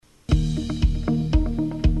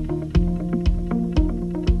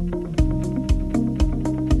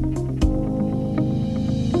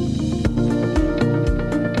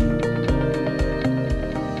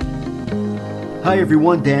Hi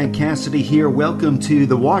everyone, Dan Cassidy here. Welcome to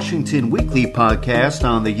the Washington Weekly Podcast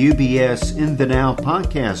on the UBS In the Now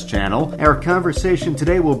podcast channel. Our conversation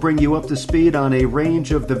today will bring you up to speed on a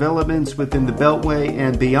range of developments within the Beltway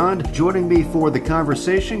and beyond. Joining me for the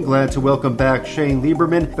conversation, glad to welcome back Shane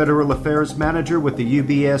Lieberman, Federal Affairs Manager with the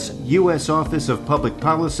UBS U.S. Office of Public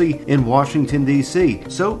Policy in Washington, D.C.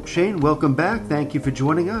 So, Shane, welcome back. Thank you for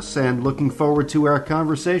joining us and looking forward to our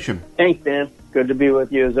conversation. Thanks, Dan. Good to be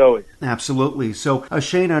with you as always. Absolutely. So,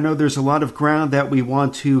 Shane, I know there's a lot of ground that we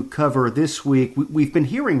want to cover this week. We've been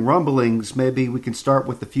hearing rumblings. Maybe we can start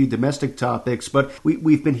with a few domestic topics, but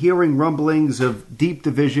we've been hearing rumblings of deep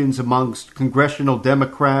divisions amongst congressional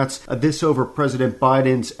Democrats, this over President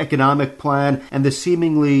Biden's economic plan and the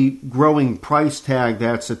seemingly growing price tag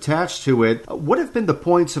that's attached to it. What have been the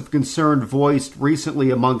points of concern voiced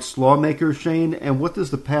recently amongst lawmakers, Shane, and what does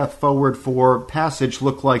the path forward for passage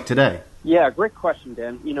look like today? Yeah, great question,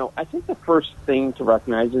 Dan. I think the first thing to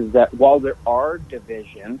recognize is that while there are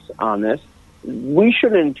divisions on this, we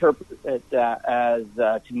shouldn't interpret it as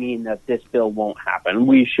to mean that this bill won't happen.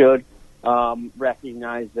 We should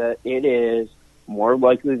recognize that it is more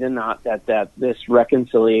likely than not that this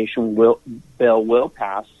reconciliation bill will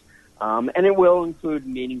pass, and it will include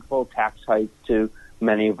meaningful tax hikes to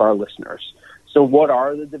many of our listeners. So what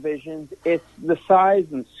are the divisions? It's the size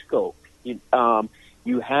and scope.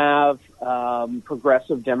 You have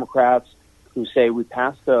progressive Democrats who say we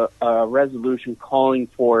passed a resolution calling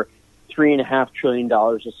for $3.5 trillion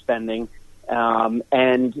of spending.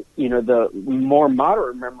 And the more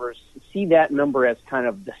moderate members see that number as kind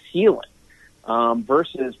of the ceiling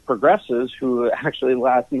versus progressives who actually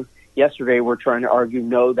yesterday were trying to argue,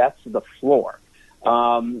 no, that's the floor.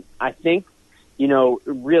 I think,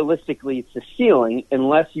 realistically, it's the ceiling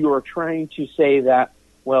unless you are trying to say that,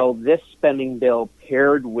 well, this spending bill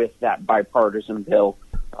paired with that bipartisan bill,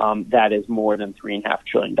 that is more than $3.5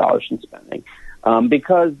 trillion in spending.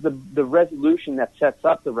 Because the resolution that sets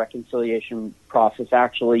up the reconciliation process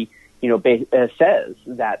actually, says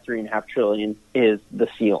that $3.5 trillion is the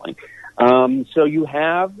ceiling. So you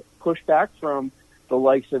have pushback from the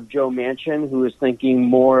likes of Joe Manchin, who is thinking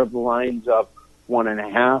more of the lines of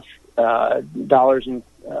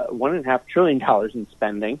 $1.5 trillion in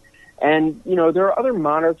spending. And, there are other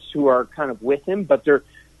moderates who are kind of with him, but they're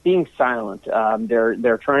being silent.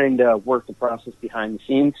 They're trying to work the process behind the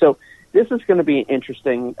scenes. So this is going to be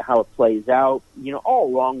interesting how it plays out. All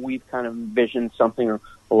along we've kind of envisioned something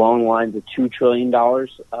along the lines of $2 trillion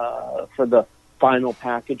for the final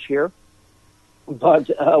package here. But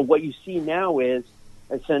what you see now is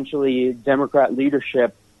essentially Democrat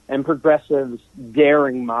leadership and progressives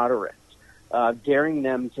daring moderates. Daring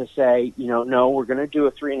them to say, no, we're going to do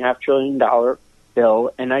a $3.5 trillion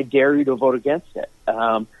bill, and I dare you to vote against it,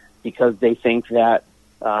 because they think that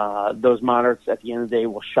those moderates at the end of the day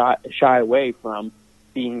will shy away from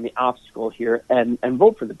being the obstacle here and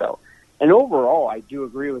vote for the bill. And overall, I do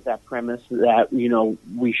agree with that premise that,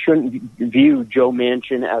 we shouldn't view Joe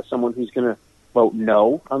Manchin as someone who's going to vote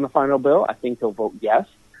no on the final bill. I think he'll vote yes,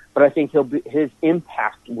 but I think his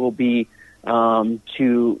impact will be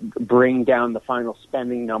to bring down the final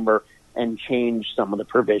spending number and change some of the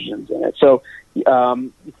provisions in it. So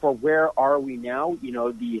for where are we now?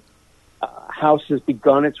 The House has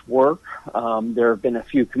begun its work. There have been a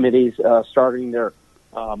few committees starting their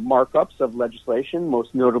markups of legislation,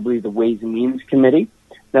 most notably the Ways and Means Committee.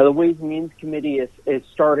 Now, the Ways and Means Committee is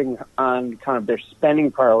starting on kind of their spending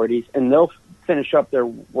priorities, and they'll finish up their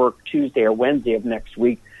work Tuesday or Wednesday of next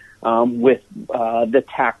week with the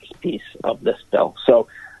tax piece of this bill. So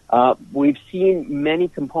we've seen many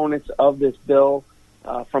components of this bill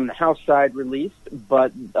from the House side released,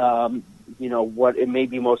 but, what it may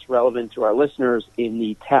be most relevant to our listeners in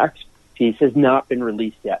the tax piece has not been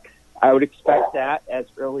released yet. I would expect that as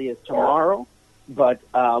early as tomorrow, but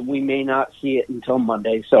we may not see it until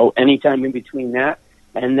Monday. So anytime in between that,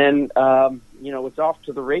 and then, it's off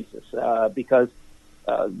to the races because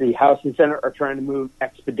the House and Senate are trying to move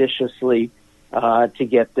expeditiously to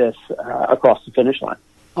get this across the finish line.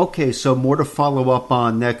 Okay, so more to follow up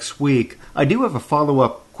on next week. I do have a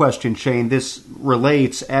follow-up question, Shane. This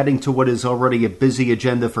relates, adding to what is already a busy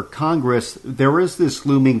agenda for Congress. There is this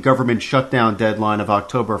looming government shutdown deadline of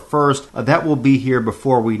October 1st. That will be here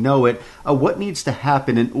before we know it. What needs to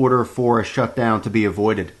happen in order for a shutdown to be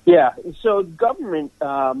avoided? Yeah, so government,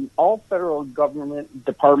 all federal government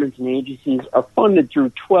departments and agencies are funded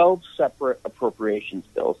through 12 separate appropriations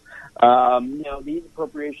bills. These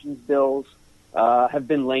appropriations bills have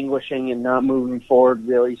been languishing and not moving forward,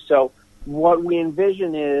 really. So what we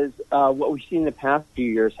envision is what we've seen the past few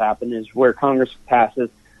years happen is where Congress passes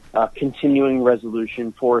continuing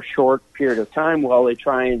resolution for a short period of time while they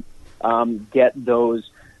try and get those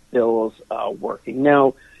bills working.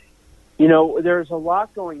 Now, there's a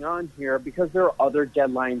lot going on here because there are other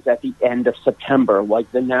deadlines at the end of September,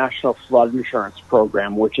 like the National Flood Insurance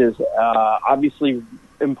Program, which is obviously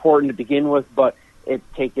important to begin with, but it's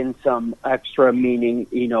taken some extra meaning,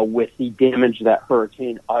 with the damage that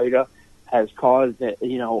Hurricane Ida has caused,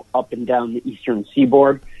 up and down the eastern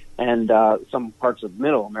seaboard and some parts of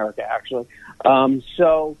Middle America, actually.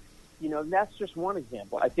 So that's just one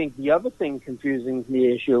example. I think the other thing confusing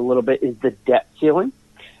the issue a little bit is the debt ceiling.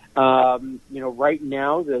 Right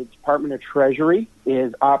now, the Department of Treasury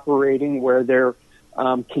is operating where they're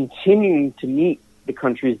continuing to meet the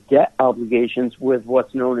country's debt obligations with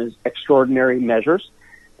what's known as extraordinary measures.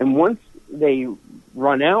 And once they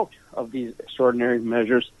run out of these extraordinary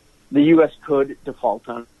measures, the U.S. could default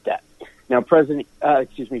on debt. Now, Treasury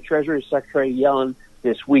Secretary Yellen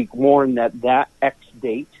this week warned that X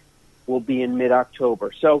date will be in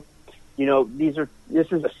mid-October. So, this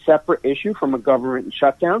is a separate issue from a government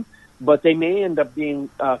shutdown, but they may end up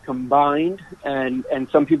being combined, and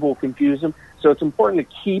some people will confuse them. So it's important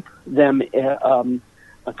to keep them kind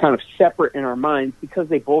of separate in our minds because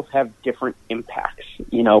they both have different impacts.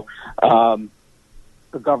 The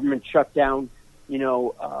government shutdown,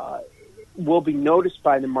 will be noticed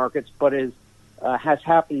by the markets, but has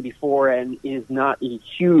happened before and is not a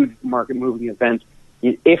huge market-moving event.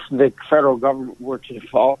 If the federal government were to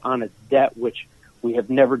default on its debt, which we have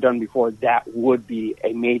never done before, that would be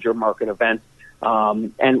a major market event.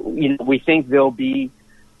 And we think there'll be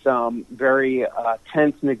some very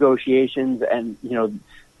tense negotiations, and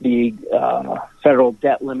the federal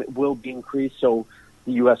debt limit will be increased, so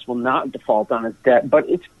the U.S. will not default on its debt. But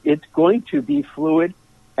it's going to be fluid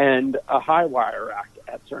and a high wire act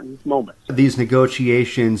at certain moments. These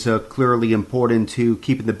negotiations are clearly important to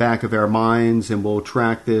keep in the back of our minds, and we'll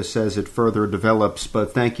track this as it further develops.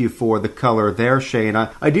 But thank you for the color there, Shane.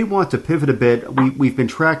 I do want to pivot a bit. We've been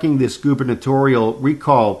tracking this gubernatorial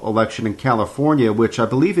recall election in California, which I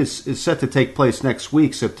believe is set to take place next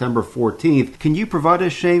week, September 14th. Can you provide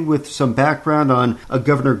us, Shane, with some background on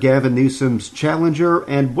Governor Gavin Newsom's challenger,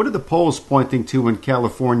 and what are the polls pointing to in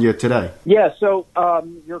California today? Yeah, so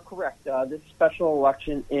you're correct. This special election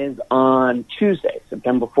is on Tuesday,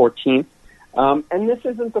 September 14th. And this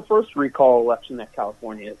isn't the first recall election that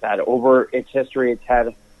California has had. Over its history, it's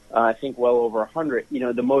had, I think, well over 100.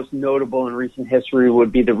 The most notable in recent history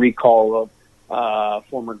would be the recall of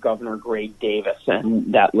former Governor Gray Davis,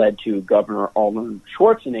 and that led to Governor Alden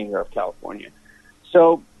Schwarzenegger of California.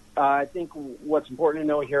 So I think what's important to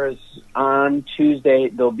know here is on Tuesday,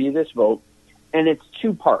 there'll be this vote, and it's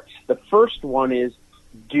two parts. The first one is,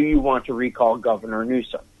 do you want to recall Governor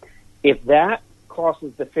Newsom? If that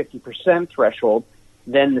crosses the 50% threshold,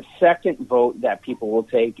 then the second vote that people will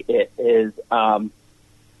take is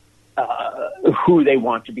who they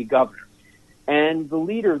want to be governor. And the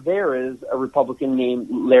leader there is a Republican named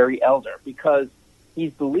Larry Elder, because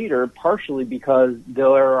he's the leader partially because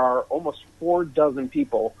there are almost 4 dozen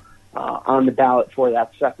people on the ballot for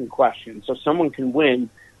that second question. So someone can win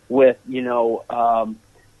with,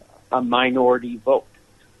 a minority vote.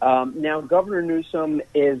 Now, Governor Newsom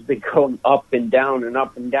has been going up and down in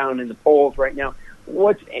the polls right now.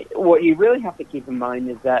 What you really have to keep in mind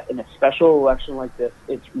is that in a special election like this,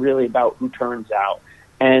 it's really about who turns out.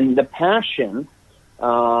 And the passion,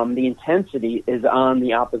 the intensity is on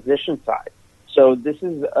the opposition side. So this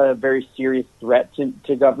is a very serious threat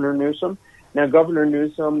to Governor Newsom. Now, Governor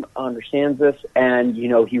Newsom understands this, and,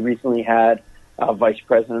 he recently had Vice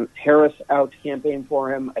President Harris out to campaign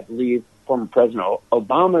for him. I believe former President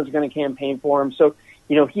Obama is going to campaign for him. So,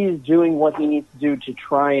 he's doing what he needs to do to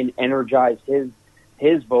try and energize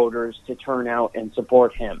his voters to turn out and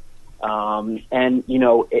support him.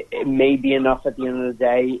 It may be enough at the end of the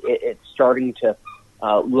day. It's starting to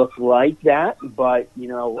look like that, but,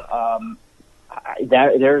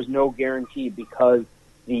 there's no guarantee because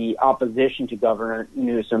the opposition to Governor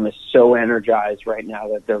Newsom is so energized right now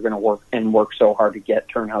that they're going to work so hard to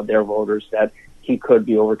turn out their voters that he could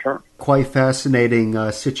be overturned. Quite fascinating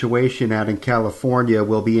situation out in California.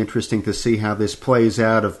 Will be interesting to see how this plays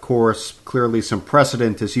out. Of course, clearly some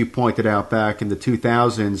precedent, as you pointed out back in the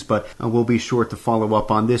 2000s, but we'll be sure to follow up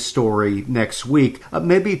on this story next week.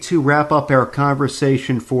 Maybe to wrap up our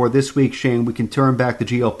conversation for this week, Shane, we can turn back to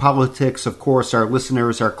geopolitics. Of course, our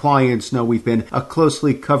listeners, our clients know we've been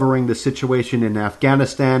closely covering the situation in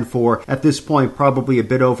Afghanistan for, at this point, probably a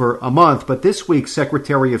bit over a month. But this week,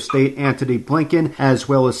 Secretary of State Antony Blinken Blinken, as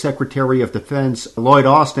well as Secretary of Defense Lloyd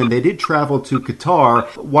Austin. They did travel to Qatar.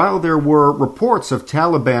 While there were reports of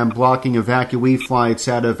Taliban blocking evacuee flights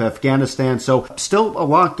out of Afghanistan, so still a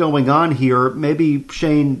lot going on here. Maybe,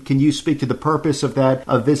 Shane, can you speak to the purpose of that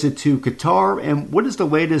visit to Qatar, and what is the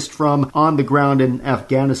latest from on the ground in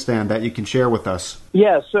Afghanistan that you can share with us?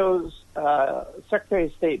 Yeah, so Secretary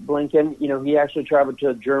of State Blinken, he actually traveled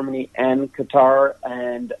to Germany and Qatar,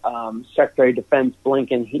 and Secretary of Defense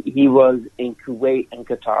Blinken, he was in Kuwait and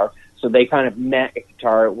Qatar, so they kind of met at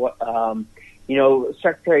Qatar.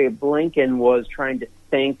 Secretary Blinken was trying to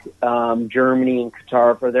thank Germany and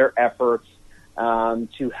Qatar for their efforts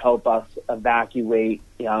to help us evacuate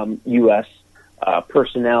U.S.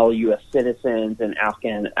 Personnel, U.S. citizens, and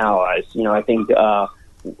Afghan allies. I think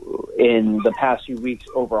in the past few weeks,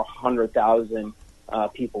 over 100,000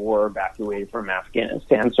 people were evacuated from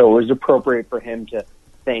Afghanistan. So it was appropriate for him to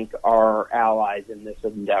thank our allies in this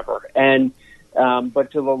endeavor. And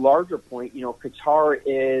but to the larger point, Qatar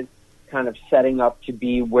is kind of setting up to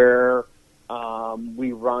be where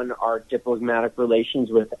we run our diplomatic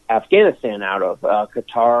relations with Afghanistan out of.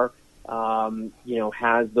 Qatar,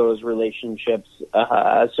 has those relationships.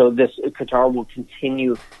 So Qatar will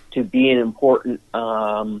continue to be an important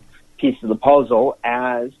piece of the puzzle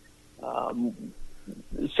as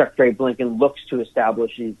Secretary Blinken looks to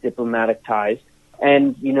establish these diplomatic ties.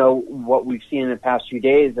 And, what we've seen in the past few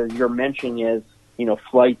days, as you're mentioning, is,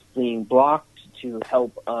 flights being blocked to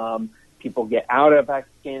help people get out of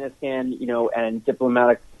Afghanistan, and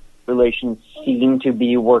diplomatic relations seem to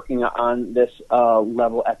be working on this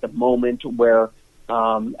level at the moment where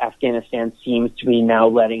Afghanistan seems to be now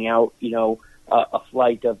letting out, a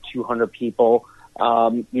flight of 200 people.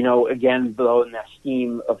 Again, though, in that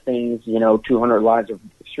scheme of things, 200 lives are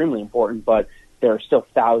extremely important, but there are still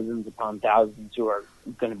thousands upon thousands who are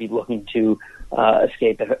going to be looking to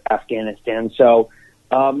escape Afghanistan. So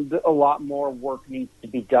a lot more work needs to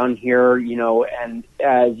be done here, and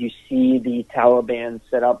as you see the Taliban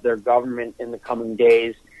set up their government in the coming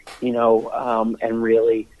days, and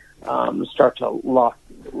really start to lock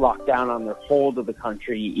down on their hold of the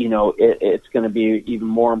country, it's going to be even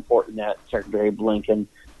more important that Secretary Blinken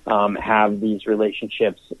have these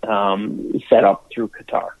relationships set up through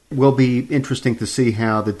Qatar. Will be interesting to see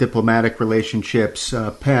how the diplomatic relationships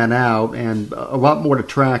pan out, and a lot more to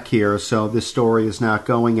track here. So this story is not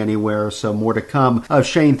going anywhere, so more to come.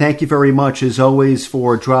 Shane, thank you very much, as always,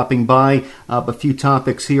 for dropping by. A few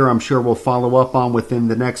topics here I'm sure we'll follow up on within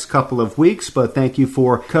the next couple of weeks, but thank you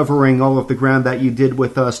for covering all of the ground that you did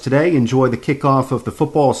with us today. Enjoy the kickoff of the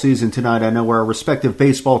football season tonight. I know our respective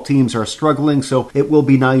baseball teams are struggling, so it will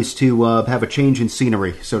be nice to have a change in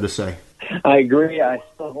scenery, so to say. I agree. I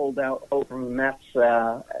still hold out hope from the Mets,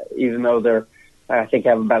 even though I think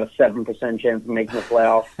have about a 7% chance of making the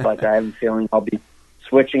playoffs. But I have a feeling I'll be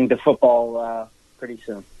switching to football pretty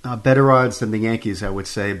soon. Better odds than the Yankees, I would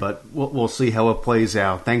say, but we'll see how it plays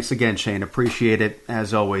out. Thanks again, Shane. Appreciate it,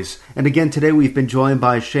 as always. And again, today we've been joined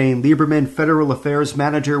by Shane Lieberman, Federal Affairs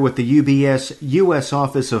Manager with the UBS U.S.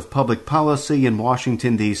 Office of Public Policy in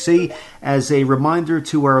Washington, D.C. As a reminder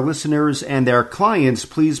to our listeners and their clients,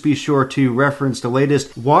 please be sure to reference the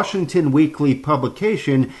latest Washington Weekly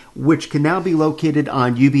publication, which can now be located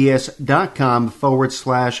on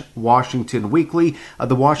ubs.com/Washington Weekly.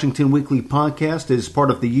 The Washington Weekly podcast is part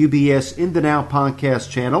of the UBS In the Now podcast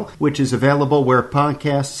channel, which is available where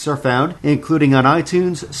podcasts are found, including on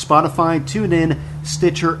iTunes, Spotify, TuneIn,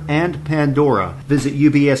 Stitcher, and Pandora. Visit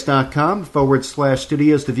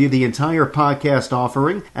ubs.com/studios to view the entire podcast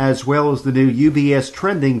offering, as well as the new UBS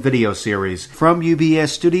Trending video series. From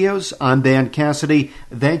UBS Studios, I'm Dan Cassidy.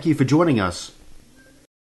 Thank you for joining us.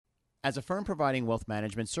 As a firm providing wealth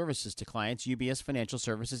management services to clients, UBS Financial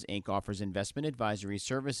Services, Inc. offers investment advisory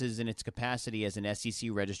services in its capacity as an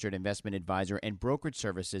SEC-registered investment advisor and brokerage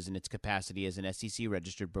services in its capacity as an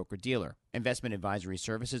SEC-registered broker-dealer. Investment advisory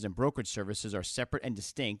services and brokerage services are separate and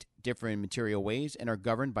distinct, differ in material ways, and are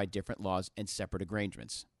governed by different laws and separate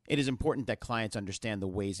arrangements. It is important that clients understand the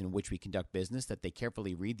ways in which we conduct business, that they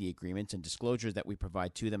carefully read the agreements and disclosures that we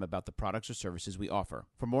provide to them about the products or services we offer.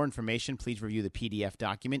 For more information, please review the PDF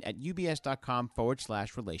document at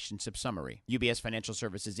ubs.com/relationship summary. UBS Financial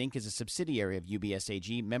Services, Inc. is a subsidiary of UBS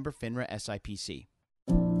AG, member FINRA SIPC.